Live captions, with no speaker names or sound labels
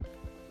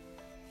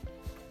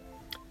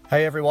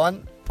Hey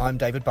everyone, I'm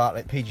David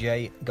Bartlett,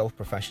 PGA Golf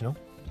Professional,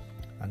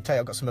 and today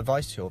I've got some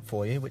advice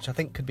for you which I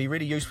think could be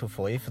really useful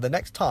for you for the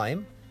next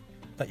time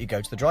that you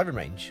go to the driving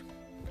range.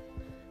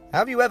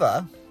 Have you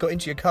ever got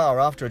into your car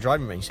after a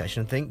driving range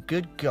session and think,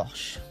 good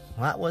gosh,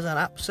 that was an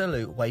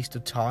absolute waste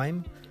of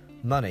time,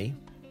 money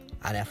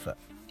and effort.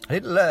 I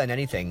didn't learn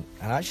anything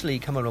and actually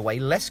come away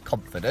less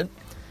confident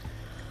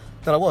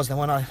than I was than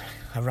when I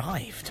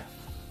arrived.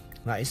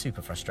 That is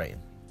super frustrating.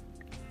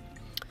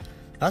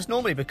 That's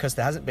normally because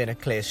there hasn't been a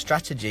clear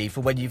strategy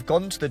for when you've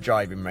gone to the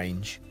driving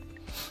range.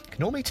 You can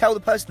normally tell the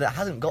person that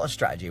hasn't got a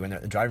strategy when they're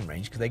at the driving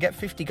range because they get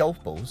 50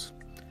 golf balls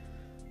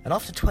and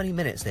after 20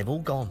 minutes they've all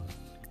gone.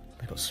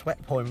 They've got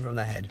sweat pouring from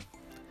their head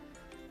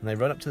and they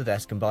run up to the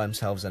desk and buy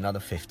themselves another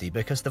 50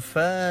 because the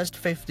first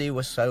 50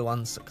 were so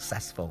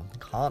unsuccessful. You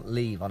can't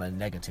leave on a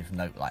negative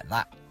note like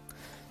that.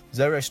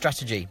 Zero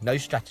strategy, no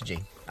strategy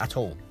at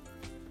all.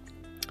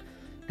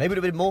 Maybe it would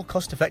have been more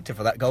cost effective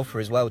for that golfer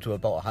as well to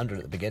have bought 100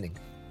 at the beginning.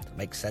 That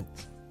makes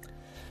sense.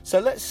 So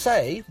let's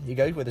say you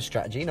go with a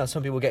strategy. Now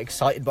some people get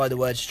excited by the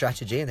word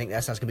strategy and think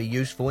that's going to be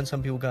useful, and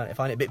some people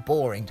find it a bit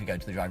boring to go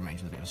to the driving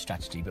range with a bit of a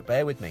strategy, but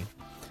bear with me.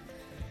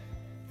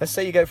 Let's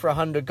say you go for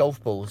 100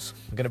 golf balls.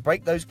 We're going to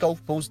break those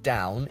golf balls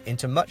down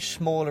into much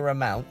smaller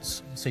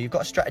amounts, so you've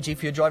got a strategy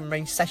for your driving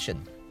range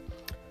session.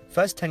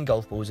 First 10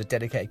 golf balls are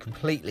dedicated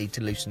completely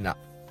to loosen up.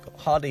 Got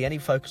hardly any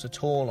focus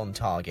at all on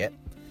target.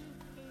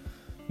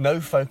 No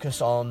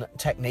focus on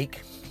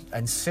technique,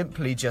 and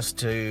simply just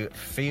to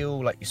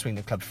feel like you swing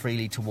the club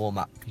freely to warm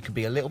up. You can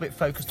be a little bit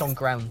focused on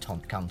ground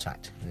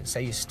contact. Let's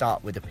say you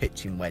start with a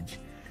pitching wedge,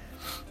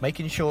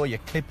 making sure you're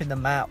clipping the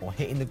mat or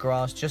hitting the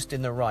grass just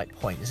in the right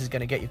point. This is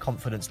going to get your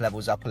confidence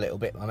levels up a little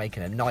bit by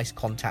making a nice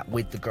contact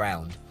with the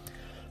ground.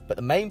 But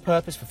the main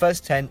purpose for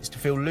first 10 is to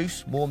feel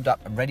loose, warmed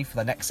up and ready for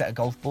the next set of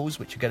golf balls,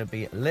 which are going to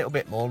be a little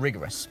bit more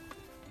rigorous.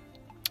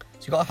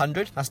 So you've got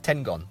 100, that's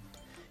 10 gone.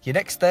 Your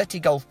next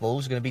 30 golf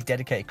balls are going to be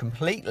dedicated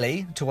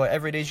completely to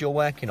whatever it is you're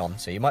working on.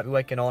 So you might be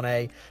working on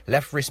a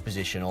left wrist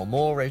position or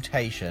more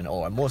rotation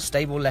or a more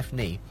stable left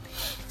knee.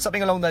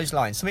 Something along those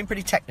lines, something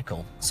pretty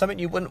technical, something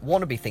you wouldn't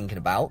want to be thinking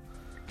about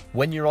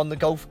when you're on the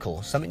golf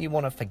course, something you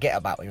want to forget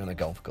about when you're on the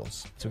golf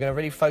course. So we're going to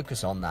really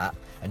focus on that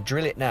and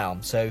drill it now.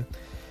 So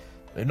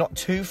we're not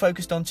too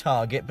focused on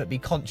target, but be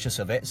conscious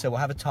of it. So we'll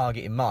have a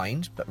target in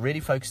mind, but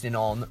really focusing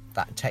on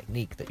that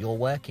technique that you're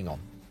working on.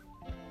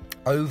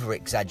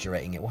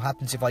 Over-exaggerating it. What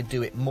happens if I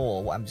do it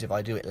more? What happens if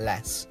I do it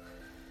less?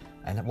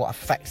 And what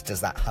effects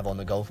does that have on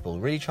the golf ball?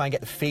 Really try and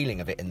get the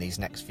feeling of it in these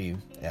next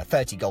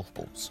 30 golf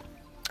balls.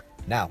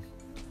 Now,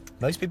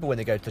 most people when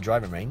they go to the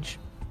driving range,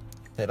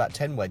 they're about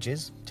 10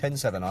 wedges, 10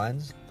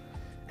 7-irons,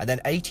 and then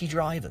 80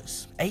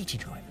 drivers. 80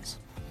 drivers.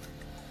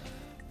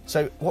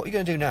 So what you're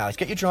going to do now is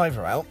get your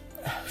driver out,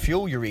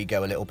 fuel your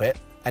ego a little bit,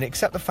 and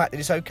accept the fact that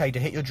it's okay to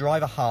hit your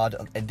driver hard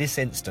in this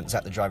instance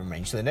at the driving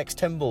range. So the next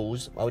 10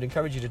 balls, I would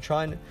encourage you to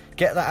try and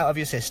get that out of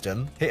your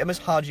system. Hit them as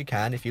hard as you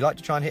can. If you like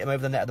to try and hit them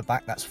over the net at the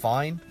back, that's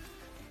fine.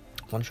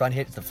 If you want to try and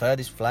hit the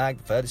furthest flag,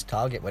 the furthest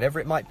target, whatever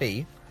it might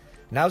be,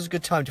 now's a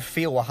good time to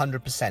feel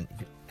 100%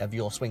 of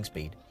your swing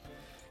speed.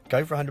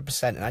 Go for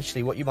 100%, and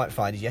actually what you might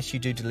find is, yes, you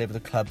do deliver the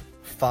club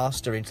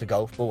faster into the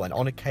golf ball, and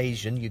on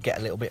occasion you get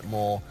a little bit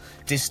more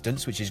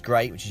distance, which is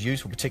great, which is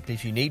useful, particularly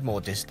if you need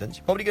more distance.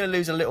 You're probably going to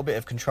lose a little bit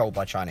of control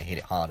by trying to hit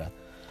it harder.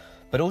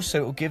 But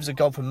also it gives a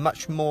golfer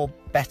much more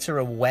better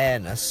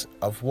awareness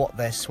of what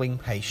their swing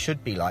pace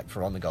should be like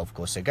for on the golf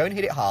course. So go and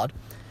hit it hard.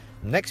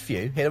 The next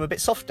few, hit them a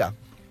bit softer.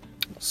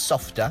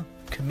 Softer,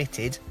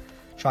 committed,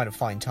 trying to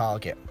find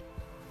target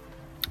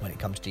when it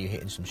comes to you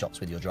hitting some shots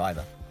with your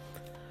driver.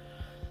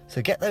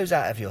 So get those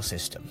out of your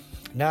system.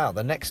 Now,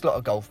 the next lot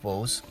of golf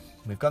balls,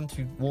 we've gone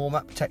through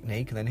warm-up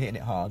technique and then hitting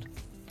it hard.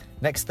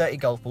 Next 30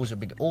 golf balls will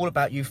be all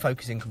about you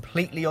focusing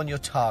completely on your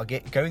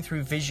target, going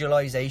through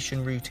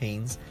visualization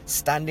routines,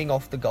 standing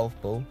off the golf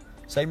ball.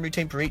 Same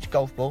routine for each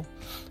golf ball,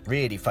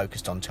 really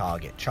focused on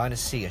target, trying to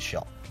see a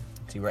shot,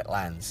 see where it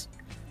lands,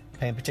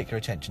 paying particular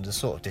attention to the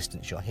sort of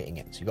distance you're hitting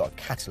it. So you've got a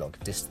catalogue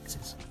of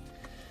distances.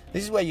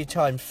 This is where you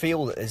try and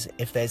feel that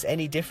if there's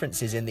any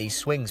differences in these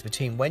swings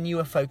between when you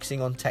are focusing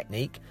on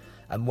technique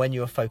and when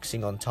you are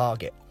focusing on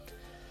target.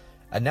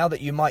 And now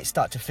that you might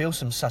start to feel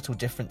some subtle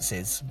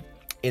differences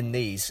in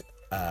these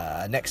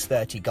next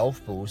 30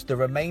 golf balls, the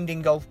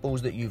remaining golf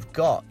balls that you've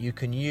got, you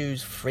can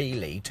use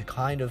freely to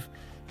kind of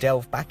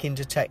delve back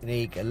into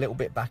technique, a little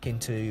bit back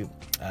into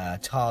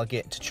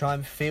target, to try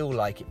and feel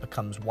like it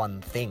becomes one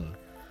thing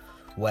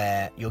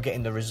where you're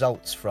getting the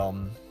results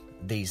from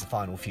these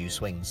final few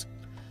swings.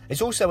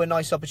 It's also a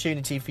nice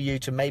opportunity for you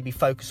to maybe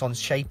focus on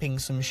shaping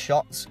some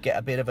shots, get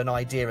a bit of an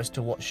idea as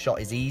to what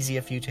shot is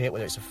easier for you to hit,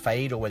 whether it's a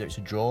fade or whether it's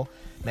a draw.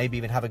 Maybe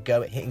even have a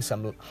go at hitting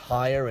some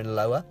higher and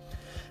lower.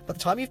 By the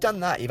time you've done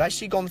that, you've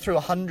actually gone through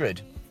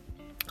 100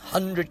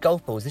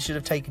 golf balls. This should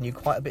have taken you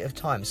quite a bit of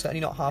time,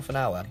 certainly not half an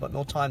hour, but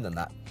more time than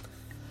that.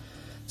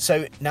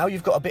 So now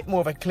you've got a bit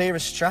more of a clearer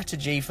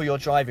strategy for your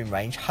driving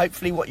range.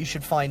 Hopefully what you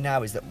should find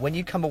now is that when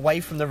you come away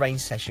from the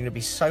range session, you're going to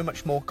be so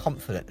much more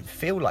confident and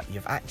feel like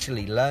you've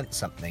actually learnt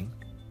something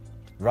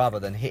rather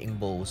than hitting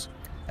balls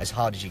as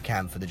hard as you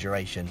can for the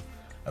duration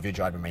of your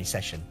driving range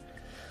session.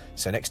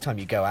 So next time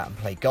you go out and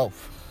play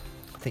golf,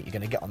 I think you're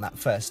going to get on that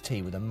first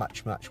tee with a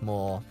much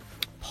more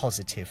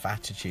positive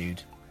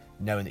attitude,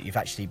 knowing that you've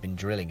actually been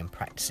drilling and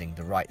practicing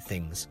the right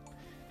things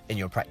in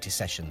your practice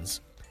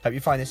sessions. Hope you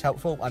find this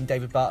helpful. I'm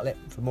David Bartlett.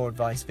 For more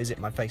advice, visit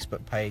my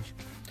Facebook page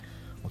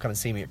or come and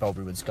see me at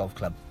Bolbury Woods Golf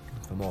Club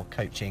for more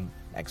coaching,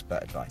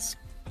 expert advice.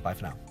 Bye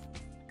for now.